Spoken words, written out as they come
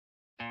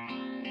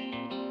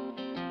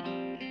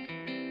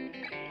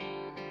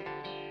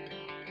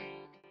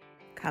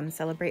come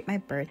celebrate my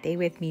birthday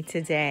with me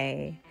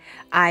today.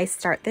 I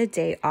start the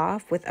day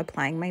off with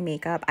applying my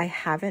makeup. I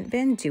haven't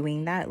been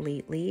doing that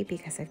lately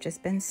because I've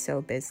just been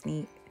so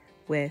busy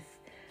with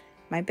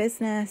my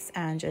business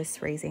and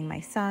just raising my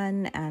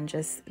son and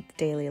just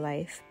daily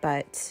life.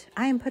 But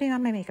I am putting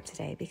on my makeup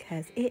today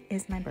because it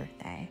is my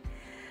birthday.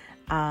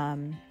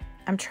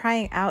 I'm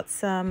trying out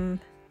some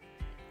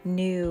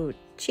new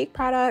cheek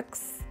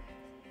products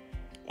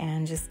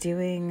and just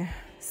doing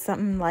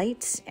something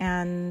light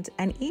and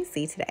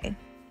easy today.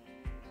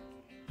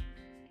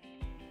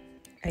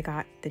 I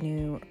got the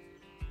new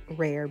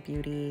Rare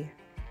Beauty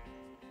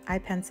eye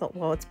pencil.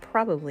 Well, it's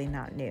probably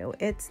not new.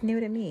 It's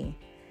new to me.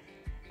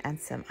 And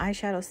some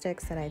eyeshadow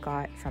sticks that I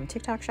got from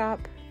TikTok Shop.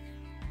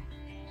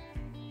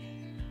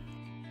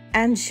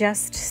 And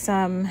just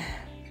some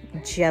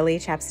jelly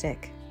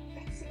chapstick.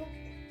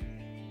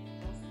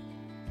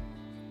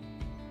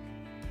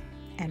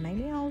 And my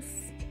nails.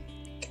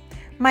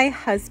 My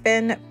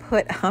husband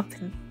put up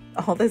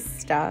all this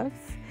stuff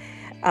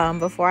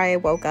before I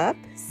woke up.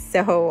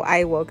 So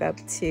I woke up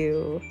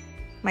to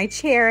my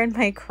chair and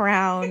my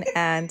crown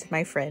and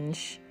my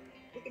fringe.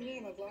 Look at me,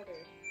 I'm a vlogger.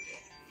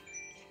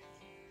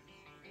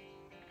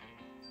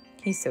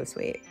 He's so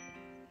sweet.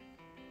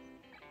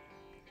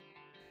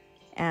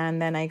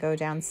 And then I go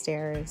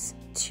downstairs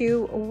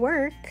to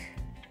work.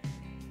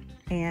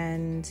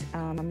 And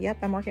yep,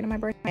 I'm working on my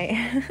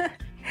birthday.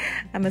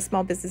 I'm a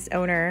small business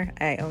owner.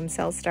 I own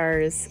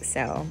CellStars,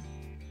 so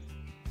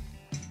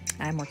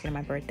I'm working on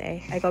my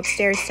birthday. I go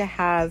upstairs to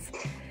have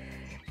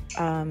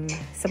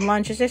some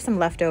lunch. There's just some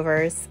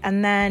leftovers.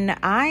 And then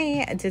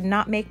I did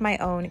not make my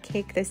own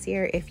cake this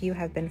year. If you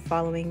have been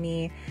following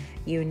me,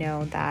 you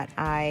know that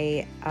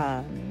I'm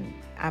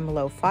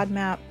low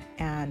FODMAP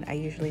and I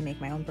usually make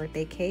my own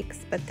birthday cakes.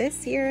 But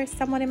this year,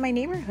 someone in my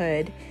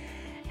neighborhood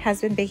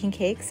has been baking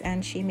cakes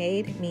and she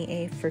made me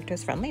a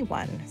fructose friendly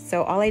one.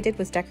 So all I did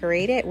was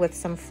decorate it with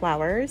some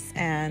flowers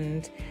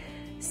and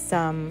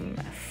some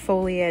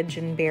foliage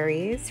and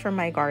berries from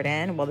my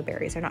garden. Well, the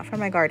berries are not from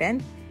my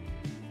garden.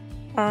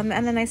 And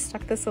then I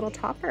stuck this little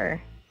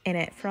topper in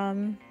it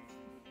from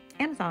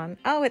Amazon.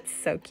 Oh, it's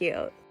so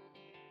cute.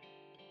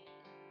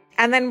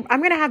 And then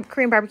I'm gonna have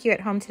Korean barbecue at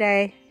home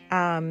today.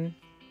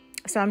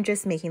 So I'm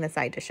just making the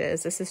side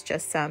dishes. This is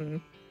just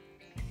some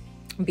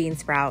bean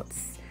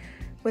sprouts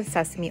with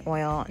sesame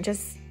oil,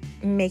 just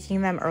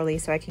making them early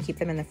so I can keep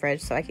them in the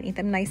fridge so I can eat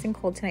them nice and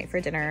cold tonight for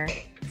dinner,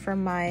 for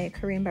my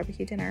Korean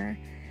barbecue dinner.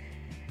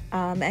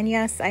 And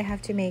yes, I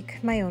have to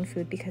make my own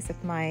food because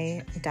of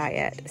my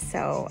diet,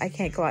 so I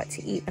can't go out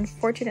to eat,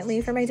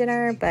 unfortunately, for my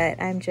dinner, but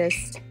I'm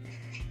just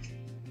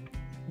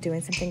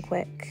doing something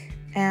quick.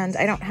 And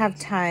I don't have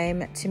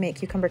time to make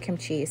cucumber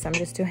kimchi, so I'm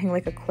just doing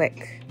like a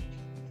quick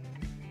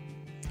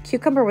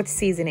cucumber with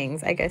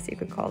seasonings, I guess you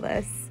could call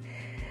this.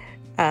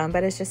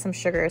 But it's just some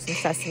sugar, some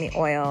sesame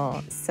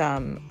oil,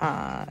 some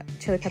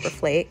chili pepper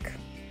flake,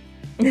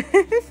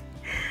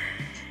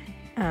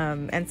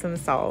 and some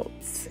salt,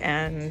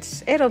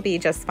 and it'll be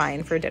just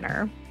fine for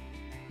dinner.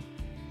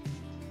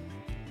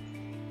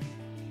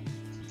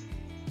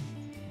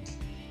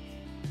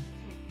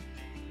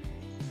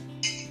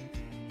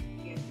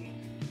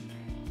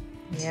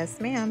 Yes,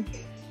 ma'am.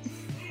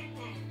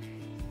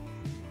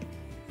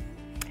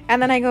 And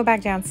then I go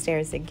back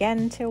downstairs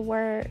again to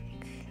work.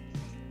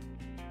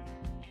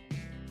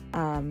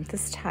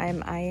 This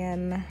time I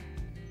am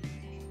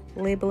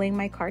labeling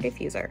my car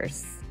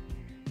diffusers.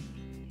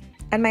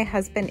 And my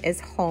husband is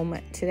home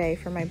today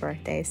for my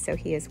birthday, so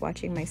he is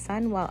watching my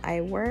son while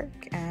I work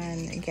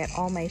and get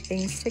all my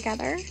things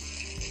together.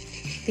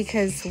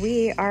 Because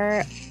we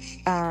are,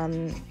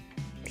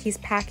 he's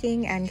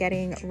packing and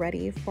getting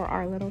ready for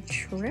our little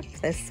trip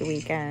this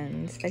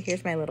weekend. But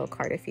here's my little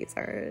car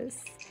diffusers.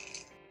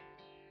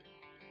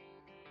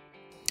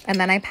 And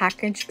then I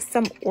packaged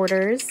some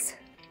orders,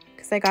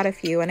 I got a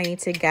few and I need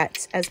to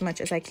get as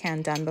much as I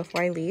can done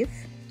before I leave.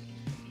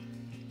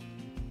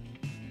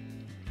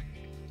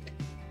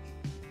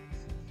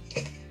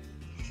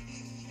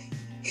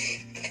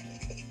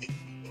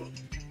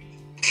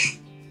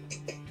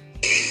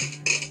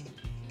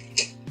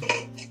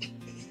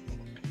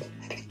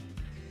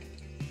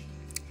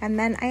 And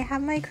then I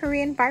have my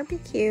Korean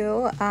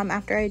barbecue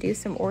after I do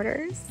some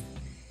orders.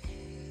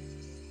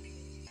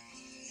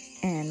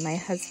 And my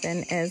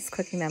husband is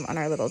cooking them on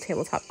our little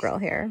tabletop grill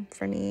here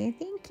for me.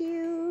 Thank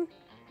you.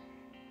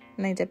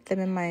 And I dip them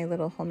in my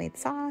little homemade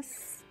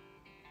sauce.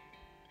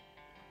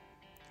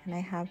 And I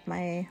have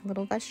my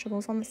little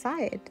vegetables on the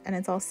side. And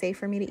it's all safe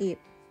for me to eat.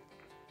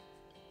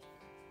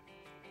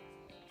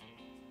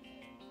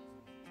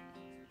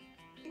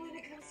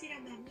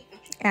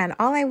 And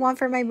all I want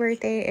for my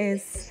birthday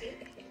is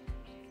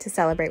to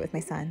celebrate with my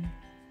son.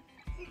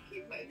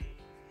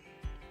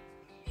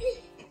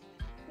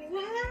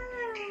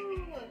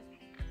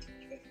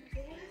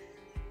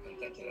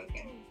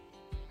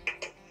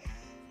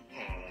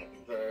 Happy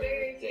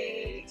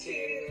birthday to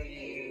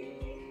you.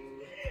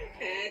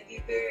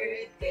 Happy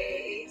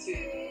birthday to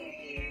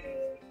you.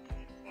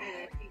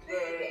 Happy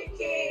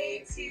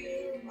birthday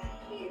to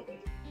Mom.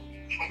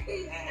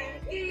 Happy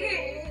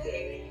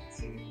birthday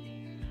to you.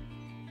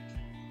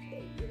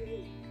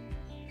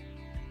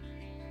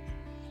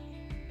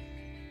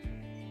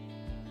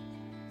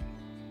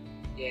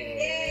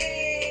 Yay!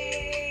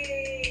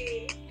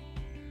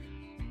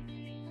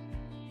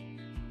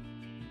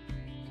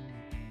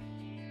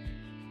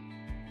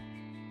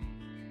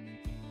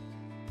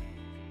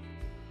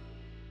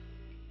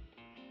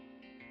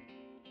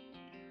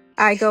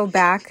 I go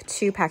back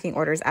to packing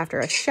orders after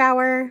a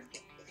shower.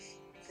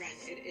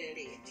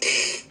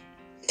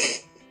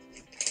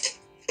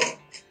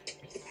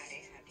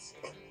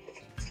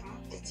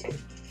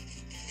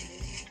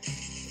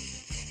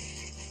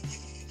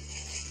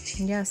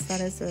 Yes, that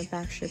is a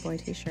Backstreet Boy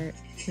t-shirt.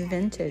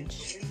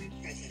 Vintage.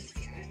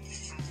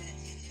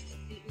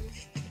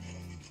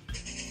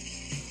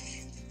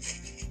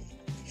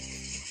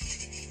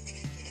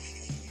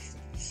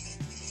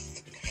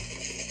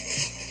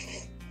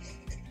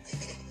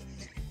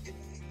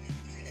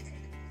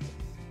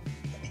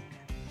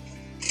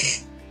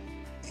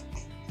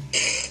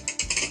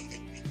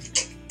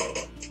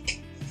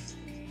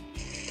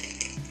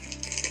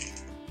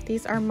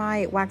 These are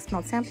my wax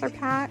melt sampler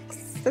packs.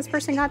 This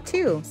person got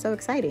 2, so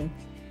exciting.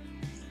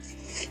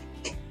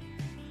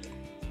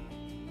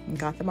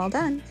 Got them all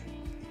done.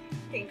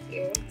 Thank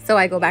you. So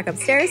I go back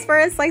upstairs for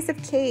a slice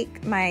of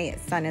cake. My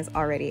son is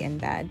already in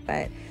bed,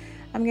 but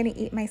I'm gonna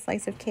eat my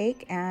slice of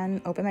cake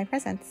and open my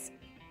presents.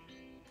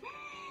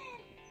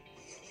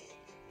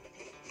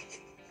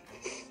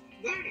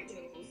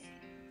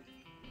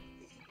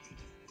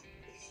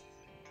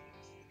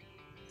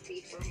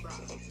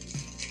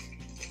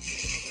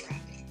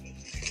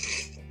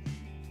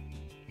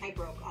 I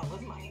broke all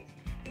of mine.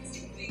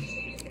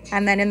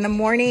 And then in the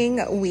morning,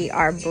 we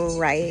are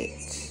bright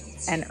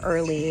and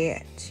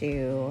early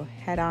to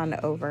head on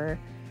over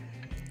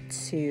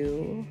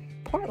to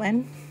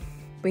Portland.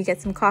 We get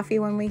some coffee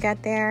when we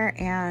get there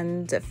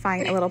and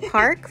find a little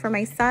park for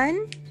my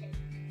son.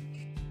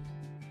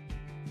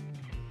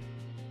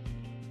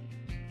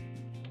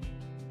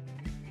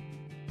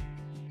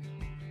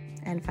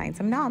 And find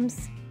some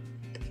noms.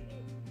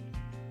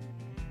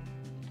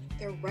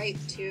 They're ripe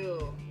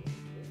too.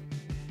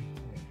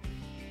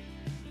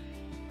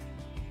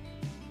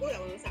 Oh, that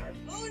one was sour.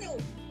 Oh no!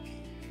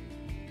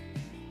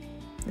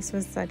 This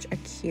was such a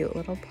cute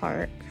little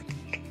park.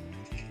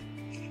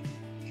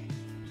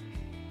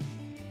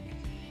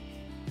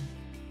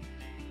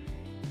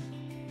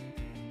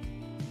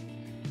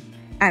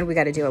 And we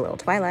got to do a little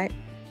Twilight.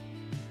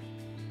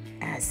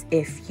 As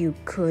if you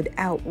could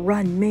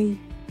outrun me.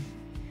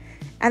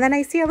 And then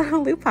I see a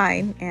little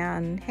lupine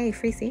and hey,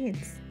 free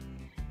seeds.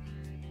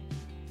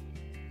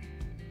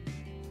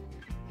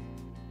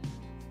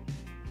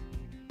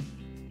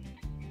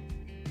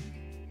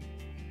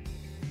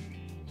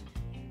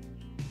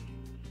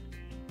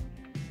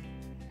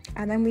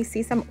 And then we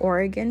see some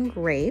Oregon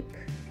grape.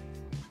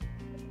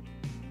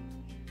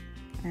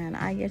 And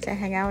I get to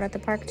hang out at the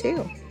park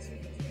too.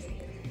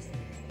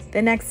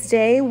 The next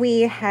day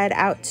we head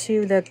out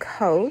to the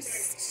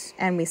coast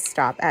and we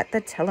stop at the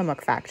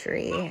Tillamook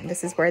factory.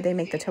 This is where they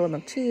make the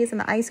Tillamook cheese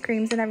and the ice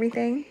creams and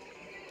everything.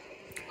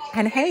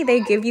 And hey,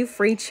 they give you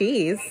free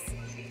cheese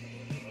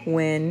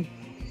when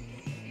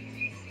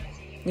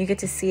you get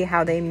to see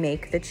how they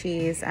make the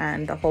cheese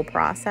and the whole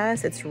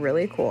process. It's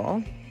really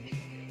cool.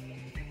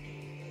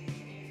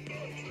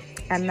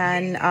 And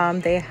then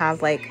they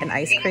have like an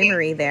ice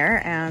creamery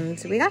there and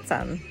we got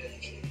some.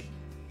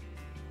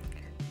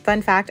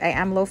 Fun fact, I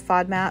am low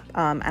FODMAP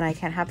and I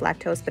can't have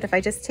lactose, but if I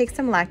just take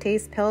some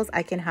lactase pills,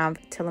 I can have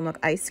Tillamook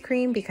ice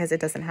cream because it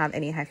doesn't have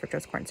any high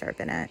fructose corn syrup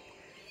in it.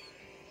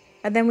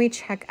 And then we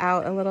check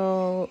out a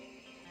little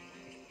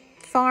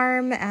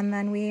farm and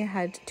then we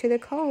head to the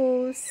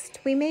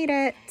coast. We made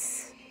it.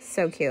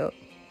 So cute.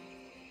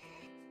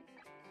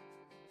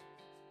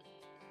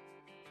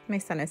 My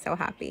son is so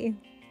happy.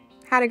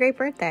 Had a great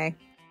birthday.